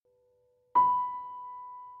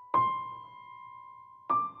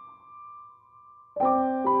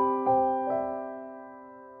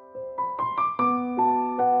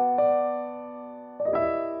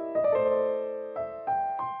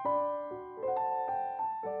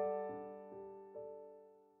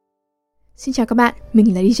Xin chào các bạn,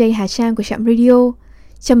 mình là DJ Hà Trang của Trạm Radio.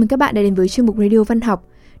 Chào mừng các bạn đã đến với chuyên mục Radio Văn học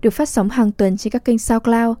được phát sóng hàng tuần trên các kênh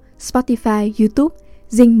SoundCloud, Spotify, YouTube,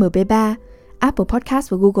 Zing MP3, Apple Podcast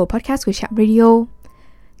và Google Podcast của Trạm Radio.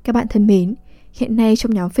 Các bạn thân mến, hiện nay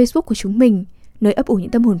trong nhóm Facebook của chúng mình, nơi ấp ủ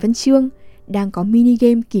những tâm hồn văn chương, đang có mini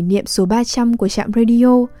game kỷ niệm số 300 của Trạm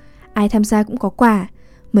Radio. Ai tham gia cũng có quà,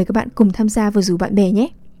 mời các bạn cùng tham gia và rủ bạn bè nhé.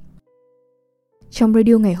 Trong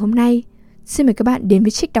radio ngày hôm nay, xin mời các bạn đến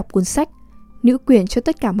với trích đọc cuốn sách Nữ quyền cho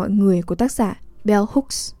tất cả mọi người của tác giả Bell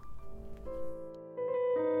Hooks.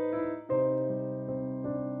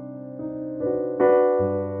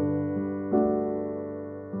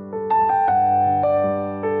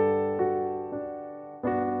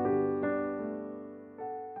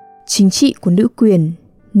 Chính trị của nữ quyền,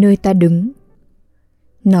 nơi ta đứng.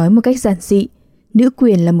 Nói một cách giản dị, nữ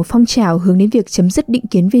quyền là một phong trào hướng đến việc chấm dứt định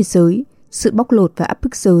kiến về giới, sự bóc lột và áp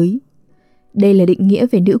bức giới. Đây là định nghĩa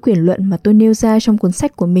về nữ quyền luận mà tôi nêu ra trong cuốn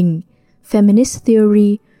sách của mình, Feminist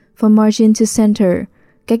Theory From Margin to Center,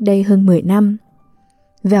 cách đây hơn 10 năm.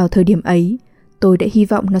 Vào thời điểm ấy, tôi đã hy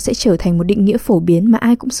vọng nó sẽ trở thành một định nghĩa phổ biến mà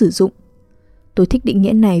ai cũng sử dụng. Tôi thích định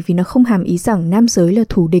nghĩa này vì nó không hàm ý rằng nam giới là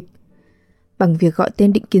thù địch. Bằng việc gọi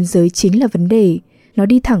tên định kiến giới chính là vấn đề, nó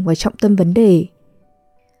đi thẳng vào trọng tâm vấn đề.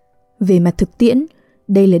 Về mặt thực tiễn,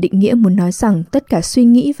 đây là định nghĩa muốn nói rằng tất cả suy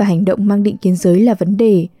nghĩ và hành động mang định kiến giới là vấn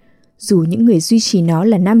đề, dù những người duy trì nó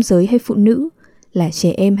là nam giới hay phụ nữ, là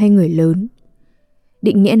trẻ em hay người lớn.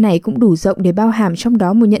 Định nghĩa này cũng đủ rộng để bao hàm trong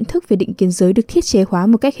đó một nhận thức về định kiến giới được thiết chế hóa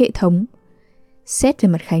một cách hệ thống. Xét về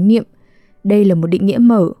mặt khái niệm, đây là một định nghĩa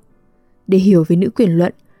mở. Để hiểu về nữ quyền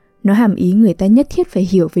luận, nó hàm ý người ta nhất thiết phải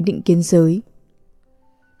hiểu về định kiến giới.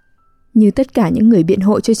 Như tất cả những người biện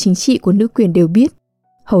hộ cho chính trị của nữ quyền đều biết,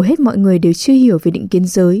 hầu hết mọi người đều chưa hiểu về định kiến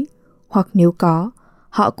giới, hoặc nếu có,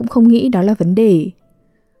 họ cũng không nghĩ đó là vấn đề.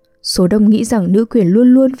 Số đông nghĩ rằng nữ quyền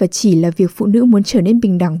luôn luôn và chỉ là việc phụ nữ muốn trở nên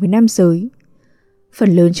bình đẳng với nam giới.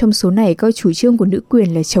 Phần lớn trong số này coi chủ trương của nữ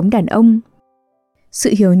quyền là chống đàn ông.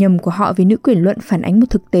 Sự hiểu nhầm của họ về nữ quyền luận phản ánh một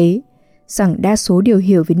thực tế, rằng đa số đều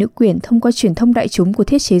hiểu về nữ quyền thông qua truyền thông đại chúng của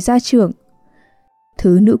thiết chế gia trưởng.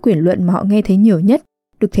 Thứ nữ quyền luận mà họ nghe thấy nhiều nhất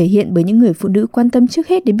được thể hiện bởi những người phụ nữ quan tâm trước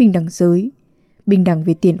hết đến bình đẳng giới, bình đẳng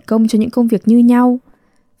về tiền công cho những công việc như nhau,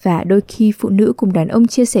 và đôi khi phụ nữ cùng đàn ông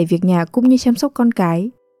chia sẻ việc nhà cũng như chăm sóc con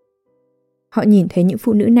cái. Họ nhìn thấy những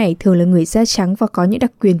phụ nữ này thường là người da trắng và có những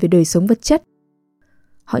đặc quyền về đời sống vật chất.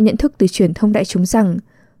 Họ nhận thức từ truyền thông đại chúng rằng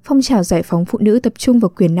phong trào giải phóng phụ nữ tập trung vào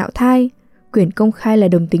quyền nạo thai, quyền công khai là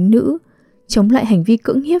đồng tính nữ, chống lại hành vi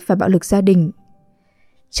cưỡng hiếp và bạo lực gia đình.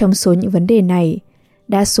 Trong số những vấn đề này,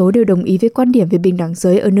 đa số đều đồng ý với quan điểm về bình đẳng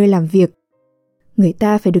giới ở nơi làm việc. Người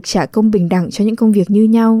ta phải được trả công bình đẳng cho những công việc như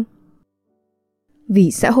nhau.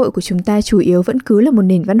 Vì xã hội của chúng ta chủ yếu vẫn cứ là một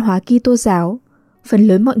nền văn hóa Kitô giáo, phần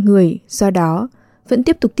lớn mọi người, do đó, vẫn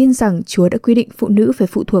tiếp tục tin rằng Chúa đã quy định phụ nữ phải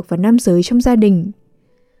phụ thuộc vào nam giới trong gia đình.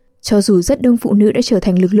 Cho dù rất đông phụ nữ đã trở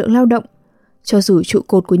thành lực lượng lao động, cho dù trụ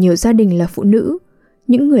cột của nhiều gia đình là phụ nữ,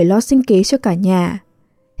 những người lo sinh kế cho cả nhà,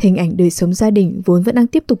 hình ảnh đời sống gia đình vốn vẫn đang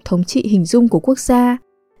tiếp tục thống trị hình dung của quốc gia,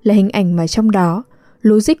 là hình ảnh mà trong đó,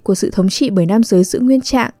 logic của sự thống trị bởi nam giới giữ nguyên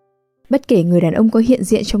trạng, bất kể người đàn ông có hiện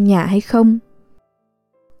diện trong nhà hay không.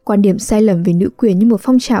 Quan điểm sai lầm về nữ quyền như một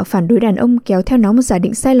phong trào phản đối đàn ông kéo theo nó một giả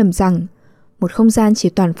định sai lầm rằng một không gian chỉ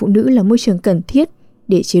toàn phụ nữ là môi trường cần thiết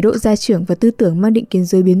để chế độ gia trưởng và tư tưởng mang định kiến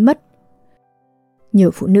giới biến mất.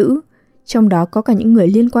 Nhiều phụ nữ, trong đó có cả những người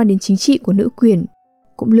liên quan đến chính trị của nữ quyền,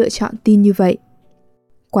 cũng lựa chọn tin như vậy.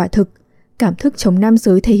 Quả thực, cảm thức chống nam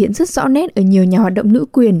giới thể hiện rất rõ nét ở nhiều nhà hoạt động nữ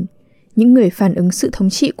quyền, những người phản ứng sự thống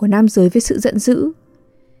trị của nam giới với sự giận dữ.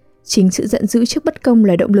 Chính sự giận dữ trước bất công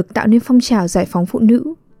là động lực tạo nên phong trào giải phóng phụ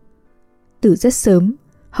nữ. Từ rất sớm,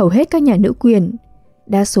 hầu hết các nhà nữ quyền,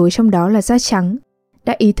 đa số trong đó là da trắng,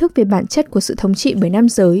 đã ý thức về bản chất của sự thống trị bởi nam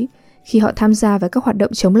giới khi họ tham gia vào các hoạt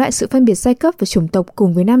động chống lại sự phân biệt giai cấp và chủng tộc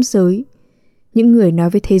cùng với nam giới. Những người nói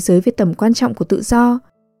với thế giới về tầm quan trọng của tự do,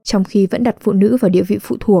 trong khi vẫn đặt phụ nữ vào địa vị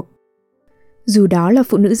phụ thuộc. Dù đó là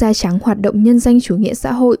phụ nữ da trắng hoạt động nhân danh chủ nghĩa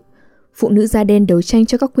xã hội, phụ nữ da đen đấu tranh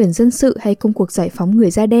cho các quyền dân sự hay công cuộc giải phóng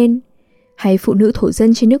người da đen, hay phụ nữ thổ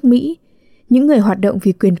dân trên nước Mỹ, những người hoạt động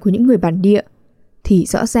vì quyền của những người bản địa, thì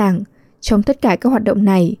rõ ràng, trong tất cả các hoạt động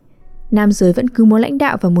này, nam giới vẫn cứ muốn lãnh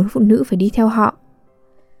đạo và muốn phụ nữ phải đi theo họ.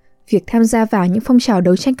 Việc tham gia vào những phong trào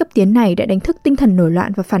đấu tranh cấp tiến này đã đánh thức tinh thần nổi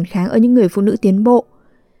loạn và phản kháng ở những người phụ nữ tiến bộ,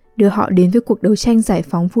 đưa họ đến với cuộc đấu tranh giải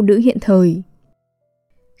phóng phụ nữ hiện thời.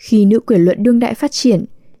 Khi nữ quyền luận đương đại phát triển,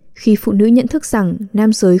 khi phụ nữ nhận thức rằng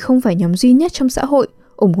nam giới không phải nhóm duy nhất trong xã hội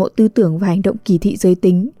ủng hộ tư tưởng và hành động kỳ thị giới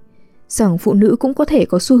tính, rằng phụ nữ cũng có thể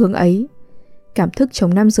có xu hướng ấy, cảm thức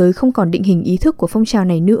chống nam giới không còn định hình ý thức của phong trào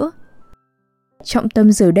này nữa. Trọng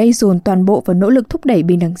tâm giờ đây dồn toàn bộ vào nỗ lực thúc đẩy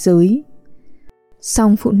bình đẳng giới.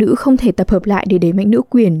 Song phụ nữ không thể tập hợp lại để đẩy mạnh nữ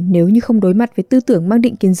quyền nếu như không đối mặt với tư tưởng mang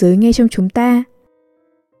định kiến giới ngay trong chúng ta.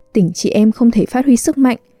 Tỉnh chị em không thể phát huy sức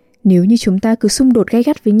mạnh nếu như chúng ta cứ xung đột gay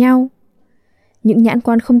gắt với nhau. Những nhãn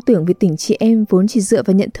quan không tưởng về tỉnh chị em vốn chỉ dựa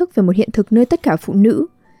vào nhận thức về một hiện thực nơi tất cả phụ nữ,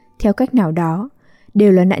 theo cách nào đó,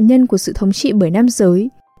 đều là nạn nhân của sự thống trị bởi nam giới,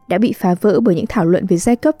 đã bị phá vỡ bởi những thảo luận về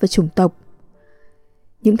giai cấp và chủng tộc.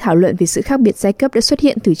 Những thảo luận về sự khác biệt giai cấp đã xuất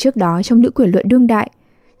hiện từ trước đó trong nữ quyền luận đương đại,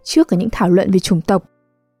 trước cả những thảo luận về chủng tộc.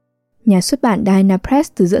 Nhà xuất bản Diana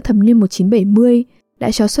Press từ giữa thập niên 1970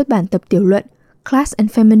 đã cho xuất bản tập tiểu luận Class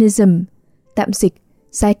and Feminism, tạm dịch,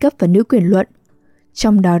 giai cấp và nữ quyền luận.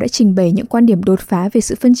 Trong đó đã trình bày những quan điểm đột phá về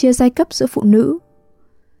sự phân chia giai cấp giữa phụ nữ.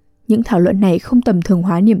 Những thảo luận này không tầm thường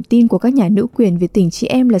hóa niềm tin của các nhà nữ quyền về tình chị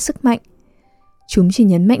em là sức mạnh. Chúng chỉ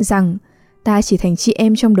nhấn mạnh rằng ta chỉ thành chị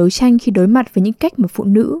em trong đấu tranh khi đối mặt với những cách mà phụ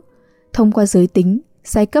nữ, thông qua giới tính,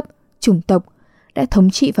 giai cấp, chủng tộc, đã thống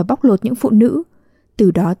trị và bóc lột những phụ nữ,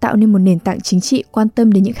 từ đó tạo nên một nền tảng chính trị quan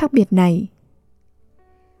tâm đến những khác biệt này.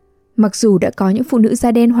 Mặc dù đã có những phụ nữ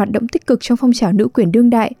da đen hoạt động tích cực trong phong trào nữ quyền đương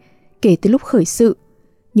đại kể từ lúc khởi sự,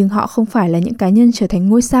 nhưng họ không phải là những cá nhân trở thành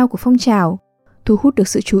ngôi sao của phong trào, thu hút được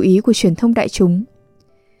sự chú ý của truyền thông đại chúng.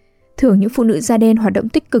 Thường những phụ nữ da đen hoạt động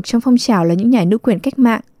tích cực trong phong trào là những nhà nữ quyền cách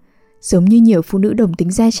mạng, giống như nhiều phụ nữ đồng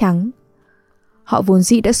tính da trắng. Họ vốn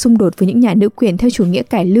dĩ đã xung đột với những nhà nữ quyền theo chủ nghĩa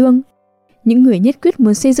cải lương, những người nhất quyết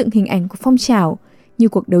muốn xây dựng hình ảnh của phong trào như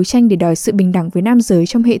cuộc đấu tranh để đòi sự bình đẳng với nam giới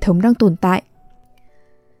trong hệ thống đang tồn tại.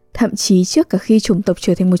 Thậm chí trước cả khi chủng tộc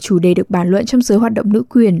trở thành một chủ đề được bàn luận trong giới hoạt động nữ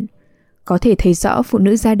quyền, có thể thấy rõ phụ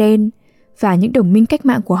nữ da đen và những đồng minh cách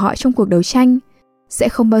mạng của họ trong cuộc đấu tranh sẽ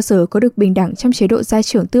không bao giờ có được bình đẳng trong chế độ gia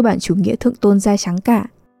trưởng tư bản chủ nghĩa thượng tôn da trắng cả.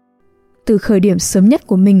 Từ khởi điểm sớm nhất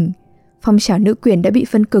của mình, phong trào nữ quyền đã bị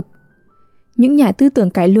phân cực. Những nhà tư tưởng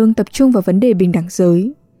cải lương tập trung vào vấn đề bình đẳng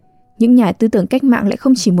giới. Những nhà tư tưởng cách mạng lại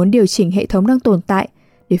không chỉ muốn điều chỉnh hệ thống đang tồn tại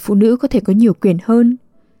để phụ nữ có thể có nhiều quyền hơn.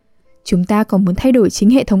 Chúng ta còn muốn thay đổi chính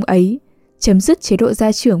hệ thống ấy, chấm dứt chế độ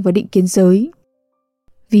gia trưởng và định kiến giới.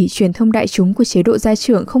 Vì truyền thông đại chúng của chế độ gia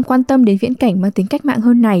trưởng không quan tâm đến viễn cảnh mang tính cách mạng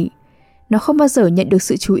hơn này, nó không bao giờ nhận được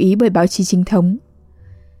sự chú ý bởi báo chí chính thống.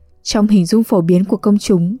 Trong hình dung phổ biến của công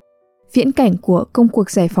chúng, viễn cảnh của công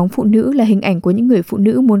cuộc giải phóng phụ nữ là hình ảnh của những người phụ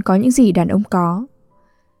nữ muốn có những gì đàn ông có.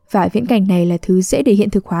 Và viễn cảnh này là thứ dễ để hiện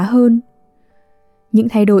thực hóa hơn. Những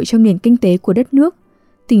thay đổi trong nền kinh tế của đất nước,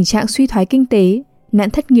 tình trạng suy thoái kinh tế, nạn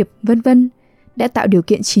thất nghiệp, v.v. đã tạo điều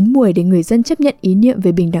kiện chín muồi để người dân chấp nhận ý niệm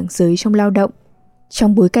về bình đẳng giới trong lao động.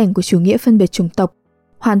 Trong bối cảnh của chủ nghĩa phân biệt chủng tộc,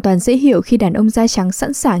 hoàn toàn dễ hiểu khi đàn ông da trắng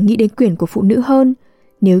sẵn sàng nghĩ đến quyền của phụ nữ hơn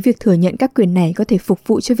nếu việc thừa nhận các quyền này có thể phục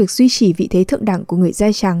vụ cho việc duy trì vị thế thượng đẳng của người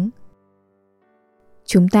da trắng.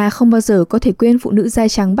 Chúng ta không bao giờ có thể quên phụ nữ da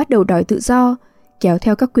trắng bắt đầu đòi tự do, kéo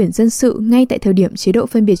theo các quyền dân sự ngay tại thời điểm chế độ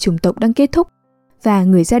phân biệt chủng tộc đang kết thúc, và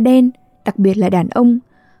người da đen, đặc biệt là đàn ông,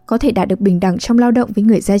 có thể đạt được bình đẳng trong lao động với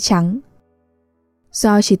người da trắng.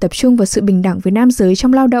 Do chỉ tập trung vào sự bình đẳng với nam giới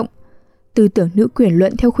trong lao động, tư tưởng nữ quyền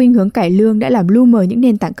luận theo khuynh hướng cải lương đã làm lu mờ những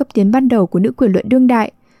nền tảng cấp tiến ban đầu của nữ quyền luận đương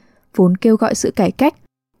đại, vốn kêu gọi sự cải cách,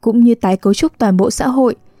 cũng như tái cấu trúc toàn bộ xã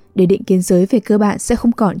hội để định kiến giới về cơ bản sẽ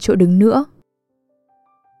không còn chỗ đứng nữa.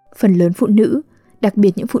 Phần lớn phụ nữ, đặc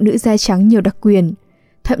biệt những phụ nữ da trắng nhiều đặc quyền,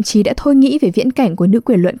 thậm chí đã thôi nghĩ về viễn cảnh của nữ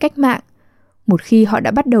quyền luận cách mạng, một khi họ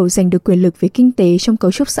đã bắt đầu giành được quyền lực về kinh tế trong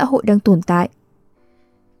cấu trúc xã hội đang tồn tại.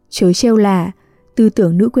 Trớ trêu là, tư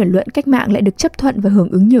tưởng nữ quyền luận cách mạng lại được chấp thuận và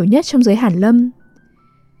hưởng ứng nhiều nhất trong giới hàn lâm.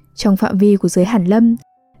 Trong phạm vi của giới hàn lâm,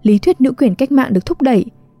 lý thuyết nữ quyền cách mạng được thúc đẩy,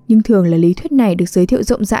 nhưng thường là lý thuyết này được giới thiệu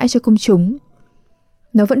rộng rãi cho công chúng.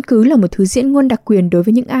 Nó vẫn cứ là một thứ diễn ngôn đặc quyền đối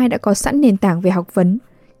với những ai đã có sẵn nền tảng về học vấn,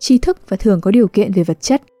 tri thức và thường có điều kiện về vật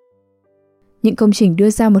chất. Những công trình đưa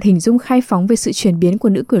ra một hình dung khai phóng về sự chuyển biến của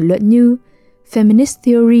nữ quyền luận như Feminist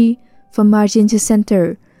Theory from Margin to Center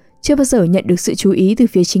chưa bao giờ nhận được sự chú ý từ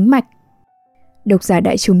phía chính mạch. Độc giả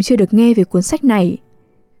đại chúng chưa được nghe về cuốn sách này.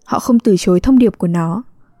 Họ không từ chối thông điệp của nó,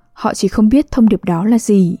 họ chỉ không biết thông điệp đó là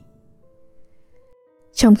gì.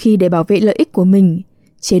 Trong khi để bảo vệ lợi ích của mình,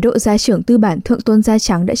 chế độ gia trưởng tư bản thượng tôn da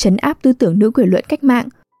trắng đã trấn áp tư tưởng nữ quyền luận cách mạng,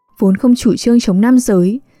 vốn không chủ trương chống nam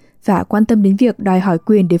giới và quan tâm đến việc đòi hỏi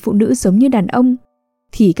quyền để phụ nữ giống như đàn ông,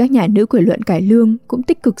 thì các nhà nữ quyền luận cải lương cũng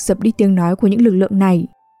tích cực dập đi tiếng nói của những lực lượng này.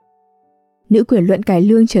 Nữ quyền luận cải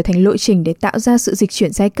lương trở thành lộ trình để tạo ra sự dịch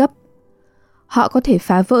chuyển giai cấp. Họ có thể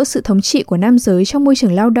phá vỡ sự thống trị của nam giới trong môi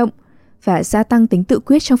trường lao động và gia tăng tính tự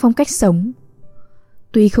quyết trong phong cách sống.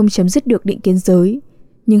 Tuy không chấm dứt được định kiến giới,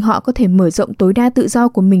 nhưng họ có thể mở rộng tối đa tự do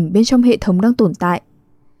của mình bên trong hệ thống đang tồn tại.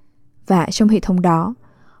 Và trong hệ thống đó,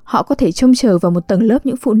 họ có thể trông chờ vào một tầng lớp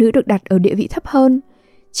những phụ nữ được đặt ở địa vị thấp hơn,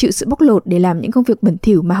 chịu sự bóc lột để làm những công việc bẩn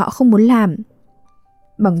thỉu mà họ không muốn làm.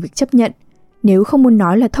 Bằng việc chấp nhận, Nếu không muốn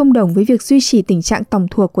nói là thông đồng với việc duy trì tình trạng tòng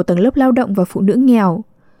thuộc của tầng lớp lao động và phụ nữ nghèo,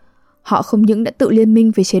 họ không những đã tự liên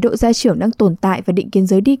minh với chế độ gia trưởng đang tồn tại và định kiến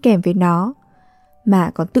giới đi kèm với nó,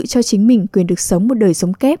 mà còn tự cho chính mình quyền được sống một đời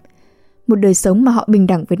sống kép, một đời sống mà họ bình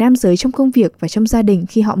đẳng với nam giới trong công việc và trong gia đình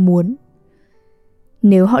khi họ muốn.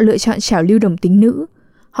 Nếu họ lựa chọn trào lưu đồng tính nữ,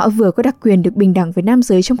 họ vừa có đặc quyền được bình đẳng với nam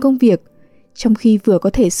giới trong công việc, trong khi vừa có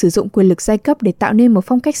thể sử dụng quyền lực giai cấp để tạo nên một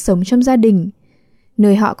phong cách sống trong gia đình,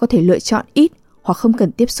 nơi họ có thể lựa chọn ít hoặc không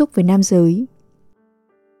cần tiếp xúc với nam giới.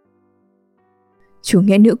 Chủ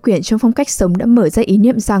nghĩa nữ quyền trong phong cách sống đã mở ra ý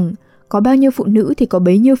niệm rằng có bao nhiêu phụ nữ thì có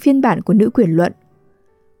bấy nhiêu phiên bản của nữ quyền luận.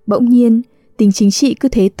 Bỗng nhiên, tính chính trị cứ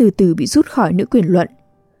thế từ từ bị rút khỏi nữ quyền luận.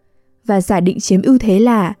 Và giả định chiếm ưu thế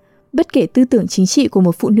là bất kể tư tưởng chính trị của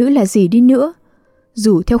một phụ nữ là gì đi nữa,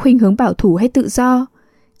 dù theo khuynh hướng bảo thủ hay tự do,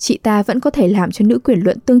 chị ta vẫn có thể làm cho nữ quyền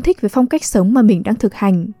luận tương thích với phong cách sống mà mình đang thực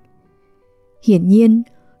hành. Hiển nhiên,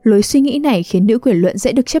 lối suy nghĩ này khiến nữ quyền luận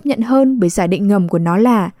dễ được chấp nhận hơn bởi giả định ngầm của nó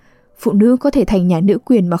là phụ nữ có thể thành nhà nữ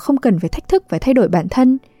quyền mà không cần phải thách thức và thay đổi bản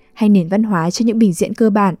thân hay nền văn hóa cho những bình diện cơ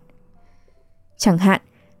bản. Chẳng hạn,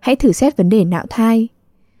 hãy thử xét vấn đề nạo thai.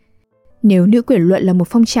 Nếu nữ quyền luận là một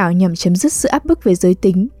phong trào nhằm chấm dứt sự áp bức về giới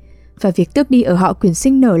tính, và việc tước đi ở họ quyền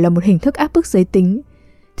sinh nở là một hình thức áp bức giới tính,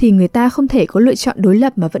 thì người ta không thể có lựa chọn đối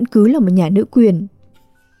lập mà vẫn cứ là một nhà nữ quyền.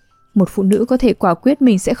 Một phụ nữ có thể quả quyết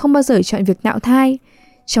mình sẽ không bao giờ chọn việc nạo thai,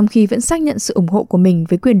 trong khi vẫn xác nhận sự ủng hộ của mình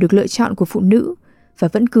với quyền được lựa chọn của phụ nữ, và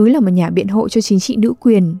vẫn cứ là một nhà biện hộ cho chính trị nữ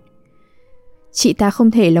quyền. Chị ta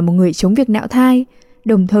không thể là một người chống việc nạo thai,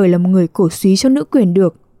 đồng thời là một người cổ súy cho nữ quyền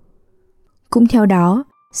được. Cũng theo đó,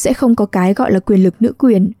 sẽ không có cái gọi là quyền lực nữ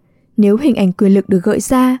quyền, nếu hình ảnh quyền lực được gợi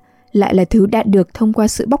ra lại là thứ đạt được thông qua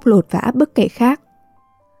sự bóc lột và áp bức kẻ khác.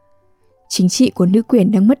 Chính trị của nữ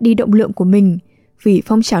quyền đang mất đi động lượng của mình vì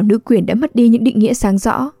phong trào nữ quyền đã mất đi những định nghĩa sáng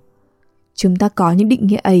rõ. Chúng ta có những định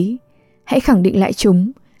nghĩa ấy, hãy khẳng định lại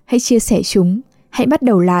chúng, hãy chia sẻ chúng, hãy bắt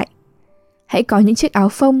đầu lại. Hãy có những chiếc áo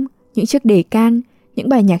phông, những chiếc đề can, những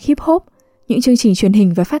bài nhạc hip hop, những chương trình truyền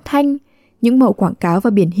hình và phát thanh, những mẩu quảng cáo và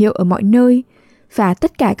biển hiệu ở mọi nơi, và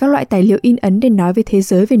tất cả các loại tài liệu in ấn để nói với thế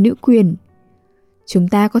giới về nữ quyền. Chúng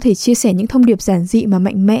ta có thể chia sẻ những thông điệp giản dị mà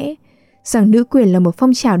mạnh mẽ, rằng nữ quyền là một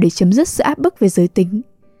phong trào để chấm dứt sự áp bức về giới tính.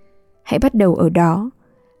 Hãy bắt đầu ở đó,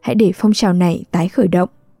 hãy để phong trào này tái khởi động.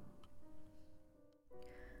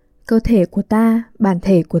 Cơ thể của ta, bản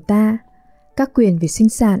thể của ta, các quyền về sinh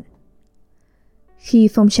sản. Khi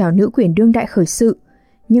phong trào nữ quyền đương đại khởi sự,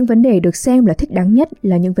 những vấn đề được xem là thích đáng nhất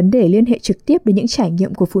là những vấn đề liên hệ trực tiếp đến những trải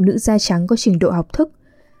nghiệm của phụ nữ da trắng có trình độ học thức,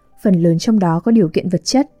 phần lớn trong đó có điều kiện vật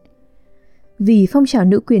chất. Vì phong trào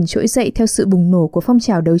nữ quyền trỗi dậy theo sự bùng nổ của phong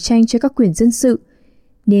trào đấu tranh cho các quyền dân sự,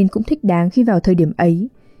 nên cũng thích đáng khi vào thời điểm ấy,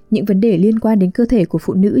 những vấn đề liên quan đến cơ thể của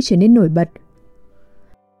phụ nữ trở nên nổi bật.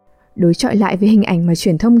 Đối chọi lại với hình ảnh mà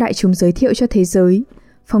truyền thông đại chúng giới thiệu cho thế giới,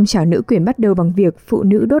 phong trào nữ quyền bắt đầu bằng việc phụ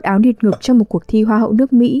nữ đốt áo nịt ngực trong một cuộc thi Hoa hậu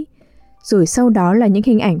nước Mỹ, rồi sau đó là những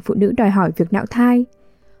hình ảnh phụ nữ đòi hỏi việc nạo thai.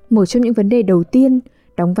 Một trong những vấn đề đầu tiên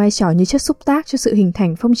đóng vai trò như chất xúc tác cho sự hình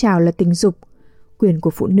thành phong trào là tình dục, quyền của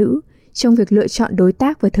phụ nữ trong việc lựa chọn đối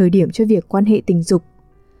tác và thời điểm cho việc quan hệ tình dục.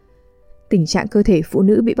 Tình trạng cơ thể phụ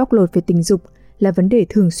nữ bị bóc lột về tình dục là vấn đề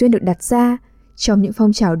thường xuyên được đặt ra trong những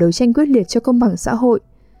phong trào đấu tranh quyết liệt cho công bằng xã hội,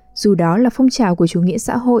 dù đó là phong trào của chủ nghĩa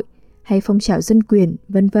xã hội hay phong trào dân quyền,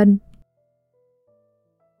 vân vân.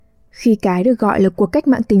 Khi cái được gọi là cuộc cách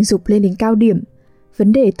mạng tình dục lên đến cao điểm,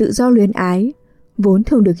 vấn đề tự do luyến ái, vốn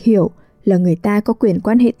thường được hiểu là người ta có quyền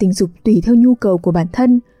quan hệ tình dục tùy theo nhu cầu của bản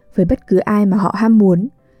thân với bất cứ ai mà họ ham muốn,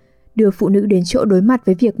 đưa phụ nữ đến chỗ đối mặt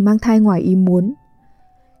với việc mang thai ngoài ý muốn.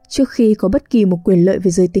 Trước khi có bất kỳ một quyền lợi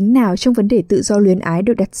về giới tính nào trong vấn đề tự do luyến ái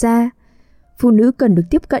được đặt ra, phụ nữ cần được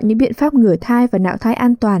tiếp cận những biện pháp ngừa thai và nạo thai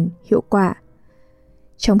an toàn, hiệu quả.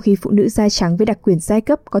 Trong khi phụ nữ da trắng với đặc quyền giai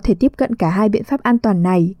cấp có thể tiếp cận cả hai biện pháp an toàn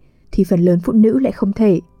này, thì phần lớn phụ nữ lại không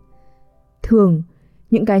thể. Thường,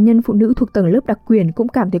 những cá nhân phụ nữ thuộc tầng lớp đặc quyền cũng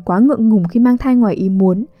cảm thấy quá ngượng ngùng khi mang thai ngoài ý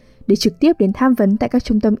muốn để trực tiếp đến tham vấn tại các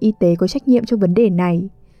trung tâm y tế có trách nhiệm trong vấn đề này.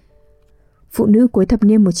 Phụ nữ cuối thập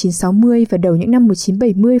niên 1960 và đầu những năm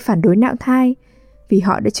 1970 phản đối nạo thai vì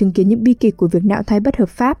họ đã chứng kiến những bi kịch của việc nạo thai bất hợp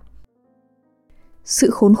pháp. Sự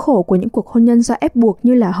khốn khổ của những cuộc hôn nhân do ép buộc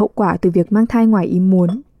như là hậu quả từ việc mang thai ngoài ý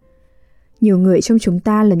muốn. Nhiều người trong chúng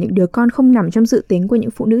ta là những đứa con không nằm trong dự tính của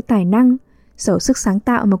những phụ nữ tài năng, giàu sức sáng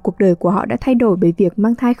tạo mà cuộc đời của họ đã thay đổi bởi việc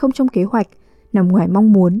mang thai không trong kế hoạch, nằm ngoài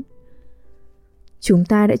mong muốn. Chúng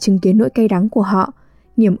ta đã chứng kiến nỗi cay đắng của họ,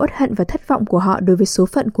 niềm uất hận và thất vọng của họ đối với số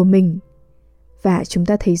phận của mình. Và chúng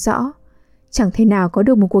ta thấy rõ, chẳng thể nào có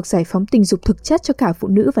được một cuộc giải phóng tình dục thực chất cho cả phụ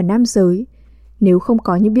nữ và nam giới, nếu không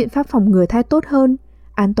có những biện pháp phòng ngừa thai tốt hơn,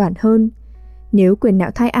 an toàn hơn, nếu quyền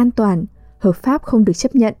nạo thai an toàn, hợp pháp không được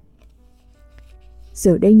chấp nhận.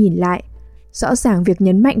 Giờ đây nhìn lại, rõ ràng việc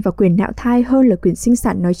nhấn mạnh vào quyền nạo thai hơn là quyền sinh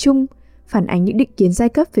sản nói chung phản ánh những định kiến giai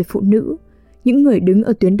cấp về phụ nữ, những người đứng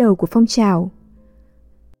ở tuyến đầu của phong trào.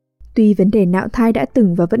 Tuy vấn đề nạo thai đã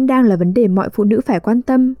từng và vẫn đang là vấn đề mọi phụ nữ phải quan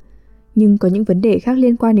tâm, nhưng có những vấn đề khác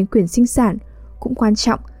liên quan đến quyền sinh sản cũng quan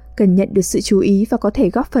trọng, cần nhận được sự chú ý và có thể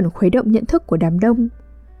góp phần khuấy động nhận thức của đám đông.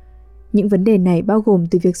 Những vấn đề này bao gồm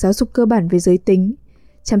từ việc giáo dục cơ bản về giới tính,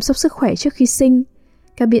 chăm sóc sức khỏe trước khi sinh,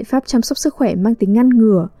 các biện pháp chăm sóc sức khỏe mang tính ngăn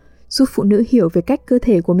ngừa, giúp phụ nữ hiểu về cách cơ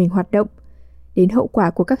thể của mình hoạt động, đến hậu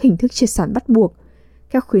quả của các hình thức triệt sản bắt buộc,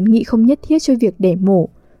 các khuyến nghị không nhất thiết cho việc đẻ mổ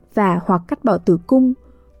và hoặc cắt bỏ tử cung,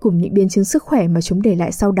 cùng những biến chứng sức khỏe mà chúng để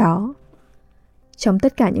lại sau đó. Trong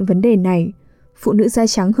tất cả những vấn đề này, phụ nữ da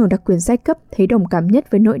trắng hưởng đặc quyền giai cấp thấy đồng cảm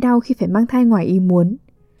nhất với nỗi đau khi phải mang thai ngoài ý muốn,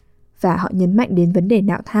 và họ nhấn mạnh đến vấn đề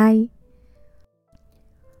nạo thai.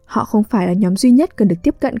 Họ không phải là nhóm duy nhất cần được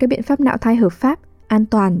tiếp cận các biện pháp nạo thai hợp pháp, an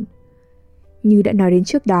toàn. Như đã nói đến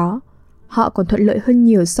trước đó, họ còn thuận lợi hơn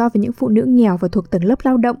nhiều so với những phụ nữ nghèo và thuộc tầng lớp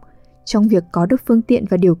lao động trong việc có được phương tiện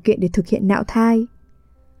và điều kiện để thực hiện nạo thai.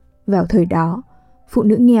 Vào thời đó, phụ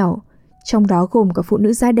nữ nghèo, trong đó gồm cả phụ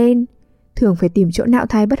nữ da đen, thường phải tìm chỗ nạo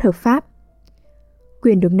thai bất hợp pháp.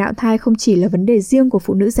 Quyền được nạo thai không chỉ là vấn đề riêng của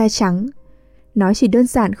phụ nữ da trắng. Nó chỉ đơn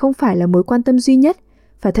giản không phải là mối quan tâm duy nhất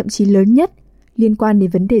và thậm chí lớn nhất liên quan đến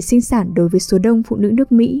vấn đề sinh sản đối với số đông phụ nữ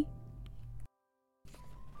nước Mỹ.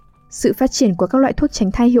 Sự phát triển của các loại thuốc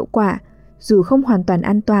tránh thai hiệu quả, dù không hoàn toàn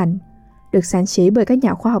an toàn, được sáng chế bởi các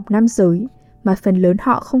nhà khoa học nam giới, mà phần lớn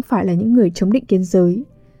họ không phải là những người chống định kiến giới,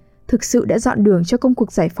 thực sự đã dọn đường cho công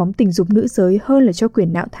cuộc giải phóng tình dục nữ giới hơn là cho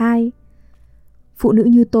quyền nạo thai. Phụ nữ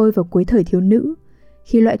như tôi vào cuối thời thiếu nữ,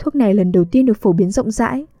 khi loại thuốc này lần đầu tiên được phổ biến rộng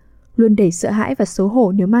rãi, luôn đầy sợ hãi và xấu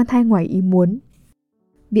hổ nếu mang thai ngoài ý muốn.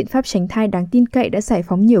 Biện pháp tránh thai đáng tin cậy đã giải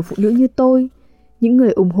phóng nhiều phụ nữ như tôi, những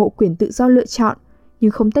người ủng hộ quyền tự do lựa chọn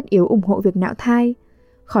nhưng không tất yếu ủng hộ việc nạo thai,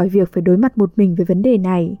 khỏi việc phải đối mặt một mình với vấn đề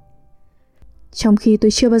này. Trong khi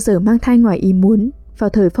tôi chưa bao giờ mang thai ngoài ý muốn, vào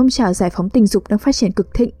thời phong trào giải phóng tình dục đang phát triển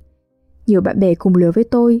cực thịnh, nhiều bạn bè cùng lứa với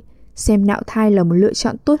tôi xem nạo thai là một lựa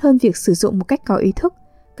chọn tốt hơn việc sử dụng một cách có ý thức,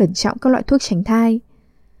 cẩn trọng các loại thuốc tránh thai.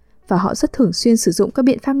 Và họ rất thường xuyên sử dụng các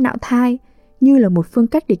biện pháp nạo thai như là một phương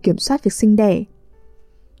cách để kiểm soát việc sinh đẻ.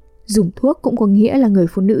 Dùng thuốc cũng có nghĩa là người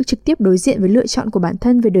phụ nữ trực tiếp đối diện với lựa chọn của bản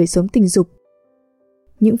thân về đời sống tình dục.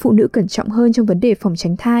 Những phụ nữ cẩn trọng hơn trong vấn đề phòng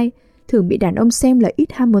tránh thai thường bị đàn ông xem là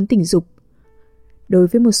ít ham muốn tình dục. Đối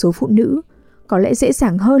với một số phụ nữ, có lẽ dễ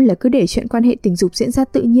dàng hơn là cứ để chuyện quan hệ tình dục diễn ra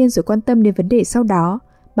tự nhiên rồi quan tâm đến vấn đề sau đó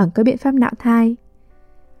bằng các biện pháp nạo thai.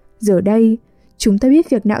 Giờ đây, chúng ta biết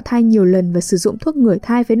việc nạo thai nhiều lần và sử dụng thuốc ngừa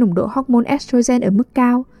thai với nồng độ hormone estrogen ở mức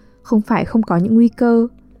cao không phải không có những nguy cơ.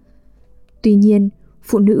 Tuy nhiên,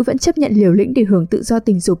 phụ nữ vẫn chấp nhận liều lĩnh để hưởng tự do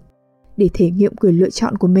tình dục, để thể nghiệm quyền lựa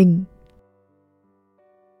chọn của mình.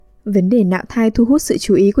 Vấn đề nạo thai thu hút sự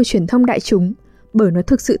chú ý của truyền thông đại chúng bởi nó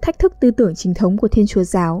thực sự thách thức tư tưởng chính thống của Thiên Chúa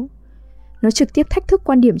giáo. Nó trực tiếp thách thức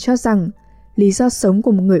quan điểm cho rằng lý do sống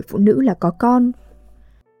của một người phụ nữ là có con.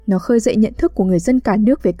 Nó khơi dậy nhận thức của người dân cả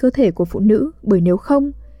nước về cơ thể của phụ nữ, bởi nếu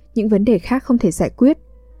không, những vấn đề khác không thể giải quyết.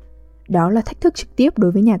 Đó là thách thức trực tiếp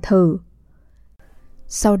đối với nhà thờ.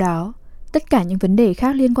 Sau đó, tất cả những vấn đề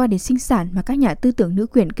khác liên quan đến sinh sản mà các nhà tư tưởng nữ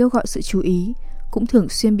quyền kêu gọi sự chú ý cũng thường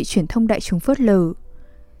xuyên bị truyền thông đại chúng phớt lờ.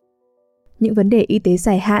 Những vấn đề y tế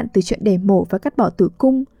dài hạn từ chuyện đẻ mổ và cắt bỏ tử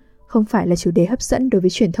cung không phải là chủ đề hấp dẫn đối với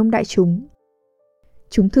truyền thông đại chúng.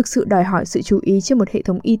 Chúng thực sự đòi hỏi sự chú ý trên một hệ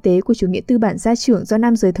thống y tế của chủ nghĩa tư bản gia trưởng do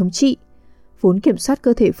nam giới thống trị, vốn kiểm soát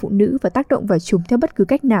cơ thể phụ nữ và tác động vào chúng theo bất cứ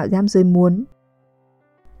cách nào nam giới muốn.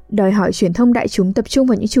 Đòi hỏi truyền thông đại chúng tập trung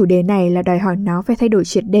vào những chủ đề này là đòi hỏi nó phải thay đổi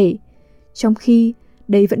triệt để, trong khi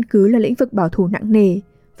đây vẫn cứ là lĩnh vực bảo thủ nặng nề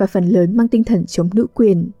và phần lớn mang tinh thần chống nữ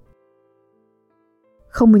quyền.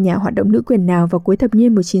 Không một nhà hoạt động nữ quyền nào vào cuối thập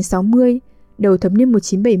niên 1960, đầu thập niên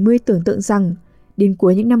 1970 tưởng tượng rằng đến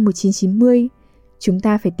cuối những năm 1990, chúng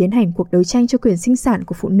ta phải tiến hành cuộc đấu tranh cho quyền sinh sản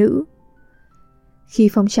của phụ nữ. Khi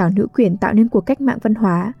phong trào nữ quyền tạo nên cuộc cách mạng văn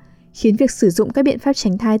hóa, khiến việc sử dụng các biện pháp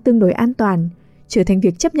tránh thai tương đối an toàn trở thành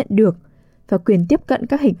việc chấp nhận được và quyền tiếp cận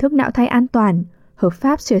các hình thức nạo thai an toàn, hợp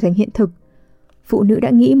pháp trở thành hiện thực, phụ nữ đã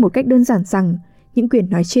nghĩ một cách đơn giản rằng những quyền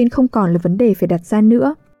nói trên không còn là vấn đề phải đặt ra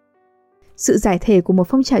nữa. Sự giải thể của một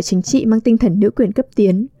phong trào chính trị mang tinh thần nữ quyền cấp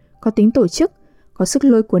tiến, có tính tổ chức, có sức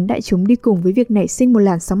lôi cuốn đại chúng đi cùng với việc nảy sinh một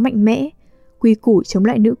làn sóng mạnh mẽ, quy củ chống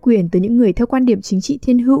lại nữ quyền từ những người theo quan điểm chính trị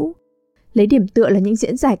thiên hữu, lấy điểm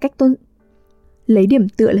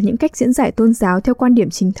tựa là những cách diễn giải tôn giáo theo quan điểm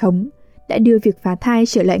chính thống, đã đưa việc phá thai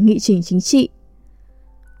trở lại nghị trình chính trị.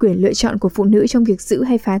 Quyền lựa chọn của phụ nữ trong việc giữ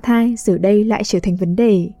hay phá thai giờ đây lại trở thành vấn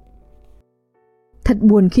đề. Thật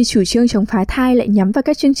buồn khi chủ trương chống phá thai lại nhắm vào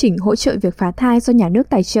các chương trình hỗ trợ việc phá thai do nhà nước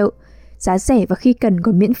tài trợ, giá rẻ và khi cần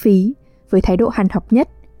còn miễn phí, với thái độ hàn học nhất.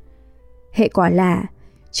 Hệ quả là,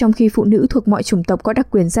 trong khi phụ nữ thuộc mọi chủng tộc có đặc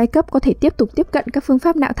quyền giai cấp có thể tiếp tục tiếp cận các phương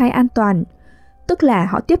pháp nạo thai an toàn, tức là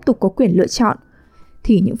họ tiếp tục có quyền lựa chọn,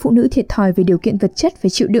 thì những phụ nữ thiệt thòi về điều kiện vật chất phải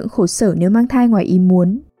chịu đựng khổ sở nếu mang thai ngoài ý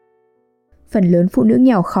muốn. Phần lớn phụ nữ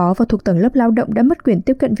nghèo khó và thuộc tầng lớp lao động đã mất quyền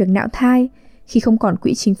tiếp cận việc nạo thai khi không còn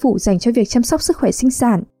quỹ chính phủ dành cho việc chăm sóc sức khỏe sinh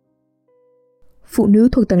sản. Phụ nữ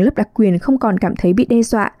thuộc tầng lớp đặc quyền không còn cảm thấy bị đe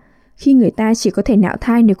dọa khi người ta chỉ có thể nạo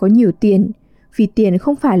thai nếu có nhiều tiền, vì tiền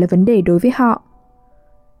không phải là vấn đề đối với họ.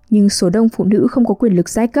 Nhưng số đông phụ nữ không có quyền lực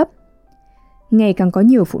giai cấp. Ngày càng có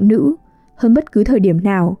nhiều phụ nữ, hơn bất cứ thời điểm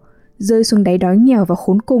nào, rơi xuống đáy đói nghèo và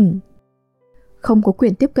khốn cùng. Không có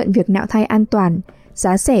quyền tiếp cận việc nạo thai an toàn,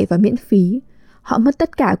 giá rẻ và miễn phí, họ mất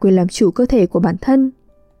tất cả quyền làm chủ cơ thể của bản thân.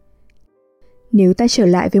 Nếu ta trở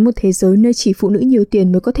lại với một thế giới nơi chỉ phụ nữ nhiều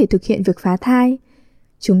tiền mới có thể thực hiện việc phá thai,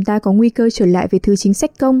 chúng ta có nguy cơ trở lại với thứ chính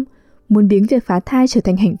sách công, muốn biến việc phá thai trở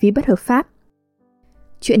thành hành vi bất hợp pháp.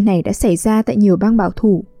 Chuyện này đã xảy ra tại nhiều bang bảo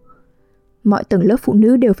thủ. Mọi tầng lớp phụ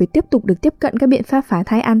nữ đều phải tiếp tục được tiếp cận các biện pháp phá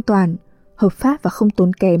thai an toàn, hợp pháp và không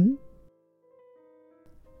tốn kém.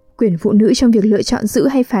 Quyền phụ nữ trong việc lựa chọn giữ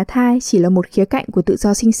hay phá thai chỉ là một khía cạnh của tự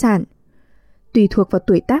do sinh sản. Tùy thuộc vào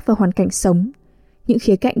tuổi tác và hoàn cảnh sống, những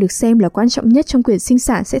khía cạnh được xem là quan trọng nhất trong quyền sinh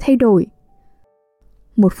sản sẽ thay đổi.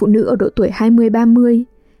 Một phụ nữ ở độ tuổi 20-30,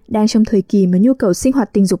 đang trong thời kỳ mà nhu cầu sinh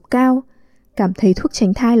hoạt tình dục cao, cảm thấy thuốc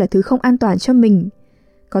tránh thai là thứ không an toàn cho mình,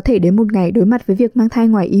 có thể đến một ngày đối mặt với việc mang thai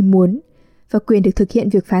ngoài ý muốn, và quyền được thực hiện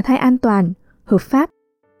việc phá thai an toàn, hợp pháp,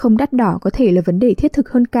 không đắt đỏ có thể là vấn đề thiết thực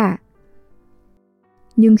hơn cả.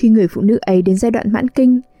 Nhưng khi người phụ nữ ấy đến giai đoạn mãn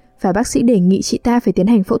kinh và bác sĩ đề nghị chị ta phải tiến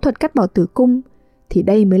hành phẫu thuật cắt bỏ tử cung, thì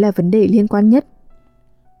đây mới là vấn đề liên quan nhất.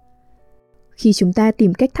 Khi chúng ta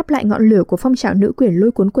tìm cách thắp lại ngọn lửa của phong trào nữ quyền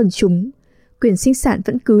lôi cuốn quần chúng, quyền sinh sản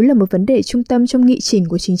vẫn cứ là một vấn đề trung tâm trong nghị trình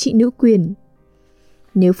của chính trị nữ quyền.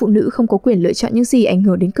 Nếu phụ nữ không có quyền lựa chọn những gì ảnh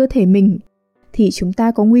hưởng đến cơ thể mình, thì chúng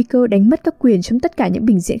ta có nguy cơ đánh mất các quyền trong tất cả những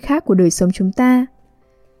bình diện khác của đời sống chúng ta.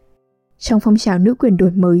 Trong phong trào nữ quyền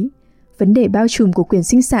đổi mới, vấn đề bao trùm của quyền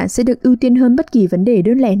sinh sản sẽ được ưu tiên hơn bất kỳ vấn đề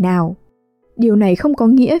đơn lẻ nào. Điều này không có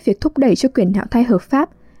nghĩa việc thúc đẩy cho quyền nạo thai hợp pháp,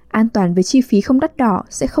 an toàn với chi phí không đắt đỏ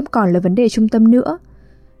sẽ không còn là vấn đề trung tâm nữa.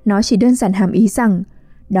 Nó chỉ đơn giản hàm ý rằng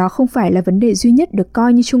đó không phải là vấn đề duy nhất được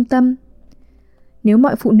coi như trung tâm. Nếu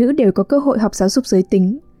mọi phụ nữ đều có cơ hội học giáo dục giới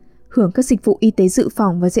tính, hưởng các dịch vụ y tế dự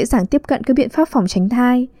phòng và dễ dàng tiếp cận các biện pháp phòng tránh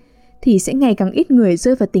thai, thì sẽ ngày càng ít người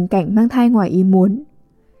rơi vào tình cảnh mang thai ngoài ý muốn.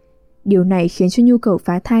 Điều này khiến cho nhu cầu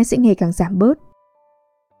phá thai sẽ ngày càng giảm bớt.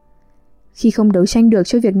 Khi không đấu tranh được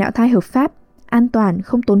cho việc nạo thai hợp pháp, an toàn,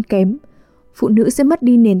 không tốn kém, phụ nữ sẽ mất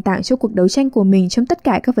đi nền tảng cho cuộc đấu tranh của mình trong tất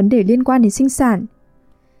cả các vấn đề liên quan đến sinh sản.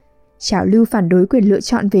 Trào lưu phản đối quyền lựa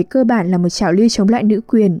chọn về cơ bản là một trào lưu chống lại nữ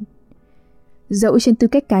quyền. Dẫu trên tư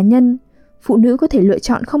cách cá nhân, phụ nữ có thể lựa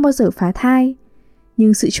chọn không bao giờ phá thai,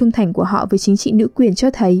 nhưng sự trung thành của họ với chính trị nữ quyền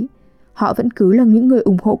cho thấy họ vẫn cứ là những người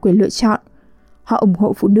ủng hộ quyền lựa chọn. Họ ủng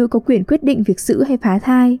hộ phụ nữ có quyền quyết định việc giữ hay phá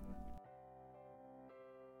thai.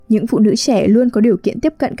 Những phụ nữ trẻ luôn có điều kiện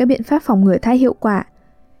tiếp cận các biện pháp phòng ngừa thai hiệu quả.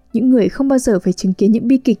 Những người không bao giờ phải chứng kiến những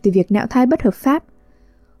bi kịch từ việc nạo thai bất hợp pháp,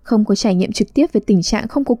 không có trải nghiệm trực tiếp về tình trạng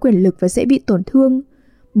không có quyền lực và dễ bị tổn thương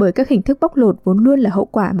bởi các hình thức bóc lột vốn luôn là hậu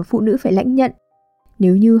quả mà phụ nữ phải lãnh nhận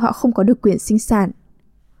nếu như họ không có được quyền sinh sản.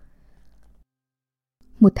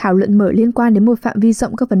 Một thảo luận mở liên quan đến một phạm vi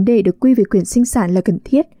rộng các vấn đề được quy về quyền sinh sản là cần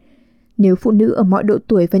thiết nếu phụ nữ ở mọi độ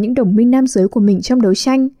tuổi và những đồng minh nam giới của mình trong đấu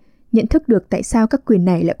tranh nhận thức được tại sao các quyền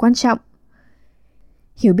này lại quan trọng.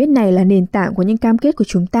 Hiểu biết này là nền tảng của những cam kết của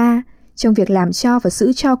chúng ta trong việc làm cho và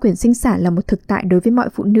giữ cho quyền sinh sản là một thực tại đối với mọi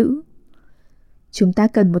phụ nữ. Chúng ta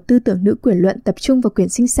cần một tư tưởng nữ quyền luận tập trung vào quyền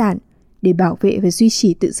sinh sản để bảo vệ và duy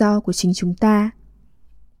trì tự do của chính chúng ta.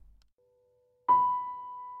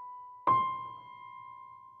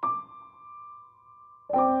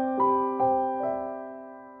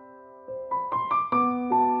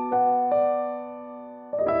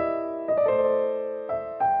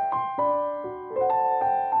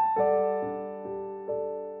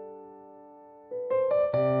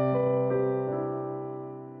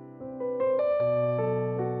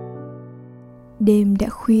 Đêm đã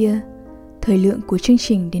khuya, thời lượng của chương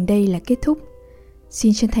trình đến đây là kết thúc.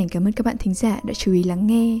 Xin chân thành cảm ơn các bạn thính giả đã chú ý lắng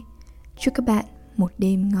nghe. Chúc các bạn một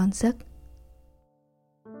đêm ngon giấc.